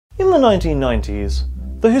In the 1990s,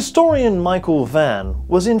 the historian Michael Vann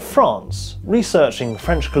was in France researching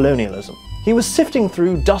French colonialism. He was sifting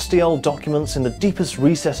through dusty old documents in the deepest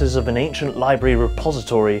recesses of an ancient library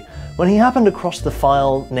repository when he happened across the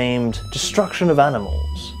file named Destruction of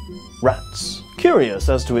Animals, Rats. Curious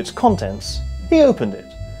as to its contents, he opened it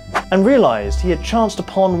and realized he had chanced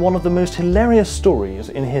upon one of the most hilarious stories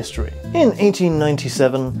in history. In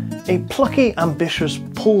 1897, a plucky, ambitious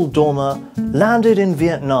Paul Dormer landed in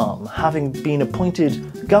Vietnam, having been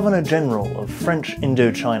appointed Governor General of French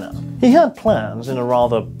Indochina. He had plans, in a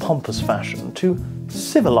rather pompous fashion, to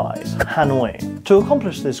civilize Hanoi. To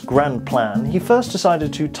accomplish this grand plan, he first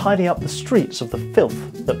decided to tidy up the streets of the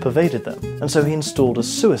filth that pervaded them, and so he installed a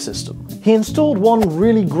sewer system. He installed one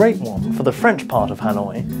really great one for the French part of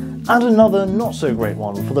Hanoi, and another not so great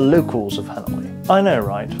one for the locals of Hanoi. I know,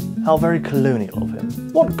 right? How very colonial of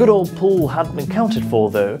him. What good old Paul hadn't accounted for,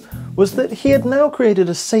 though, was that he had now created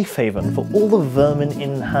a safe haven for all the vermin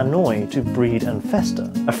in Hanoi to breed and fester.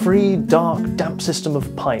 A free, dark, damp system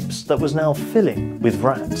of pipes that was now filling with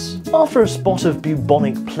rats. After a spot of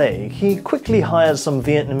bubonic plague, he quickly hired some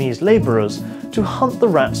Vietnamese labourers to hunt the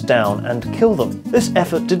rats down and kill them. This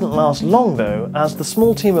effort didn't last long though, as the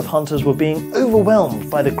small team of hunters were being overwhelmed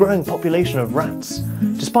by the growing population of rats,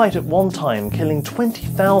 despite at one time killing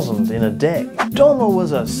 20,000 in a day. Dormer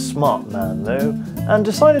was a smart man though, and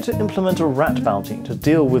decided to implement a rat bounty to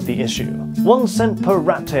deal with the issue. 1 cent per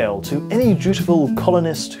rat tail to any dutiful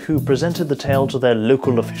colonist who presented the tale to their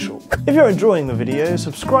local official. If you're enjoying the video,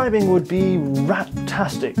 subscribing would be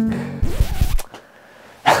rat-tastic.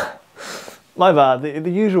 My bad,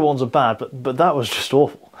 the usual ones are bad, but that was just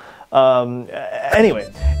awful.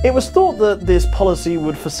 Anyway, it was thought that this policy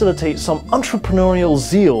would facilitate some entrepreneurial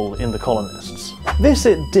zeal in the colonists. This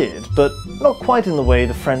it did, but not quite in the way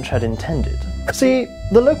the French had intended. See,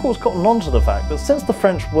 the locals cottoned on to the fact that since the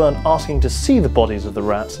French weren't asking to see the bodies of the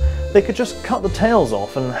rats, they could just cut the tails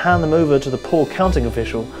off and hand them over to the poor counting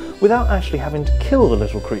official without actually having to kill the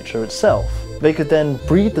little creature itself. They could then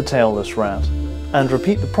breed the tailless rat and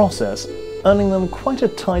repeat the process, earning them quite a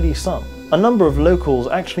tidy sum. A number of locals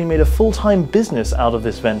actually made a full-time business out of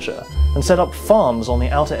this venture and set up farms on the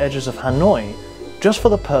outer edges of Hanoi just for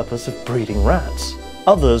the purpose of breeding rats.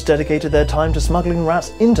 Others dedicated their time to smuggling rats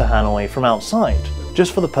into Hanoi from outside,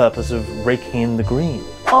 just for the purpose of raking in the green.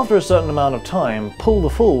 After a certain amount of time, Paul the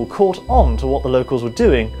Fool caught on to what the locals were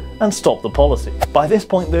doing and stopped the policy. By this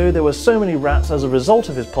point though, there were so many rats as a result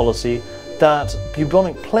of his policy that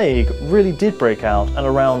bubonic plague really did break out and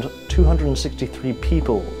around 263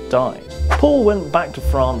 people died. Paul went back to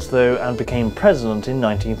France though and became president in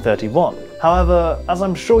 1931. However, as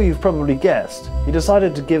I'm sure you've probably guessed, he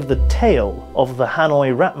decided to give the tale of the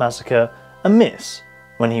Hanoi rat massacre a miss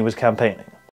when he was campaigning.